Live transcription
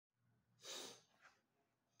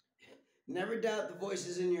Never doubt the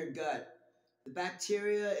voices in your gut. The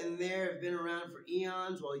bacteria in there have been around for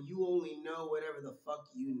eons while you only know whatever the fuck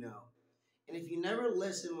you know. And if you never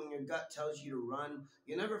listen when your gut tells you to run,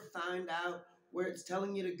 you never find out where it's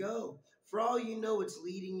telling you to go. For all you know, it's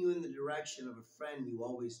leading you in the direction of a friend you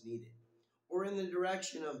always needed, or in the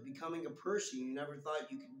direction of becoming a person you never thought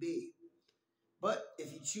you could be. But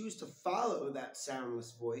if you choose to follow that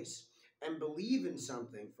soundless voice and believe in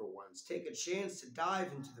something for once, take a chance to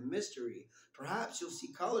dive into the mystery, perhaps you'll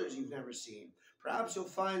see colors you've never seen. Perhaps you'll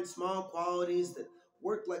find small qualities that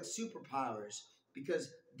work like superpowers,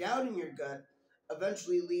 because doubting your gut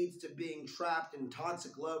eventually leads to being trapped in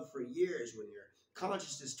toxic love for years when your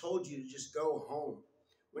consciousness told you to just go home.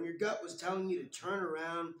 When your gut was telling you to turn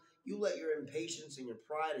around, you let your impatience and your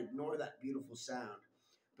pride ignore that beautiful sound.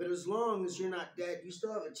 But as long as you're not dead, you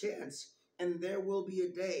still have a chance. And there will be a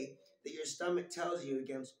day that your stomach tells you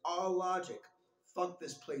against all logic, fuck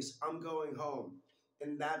this place, I'm going home.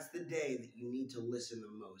 And that's the day that you need to listen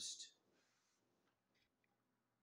the most.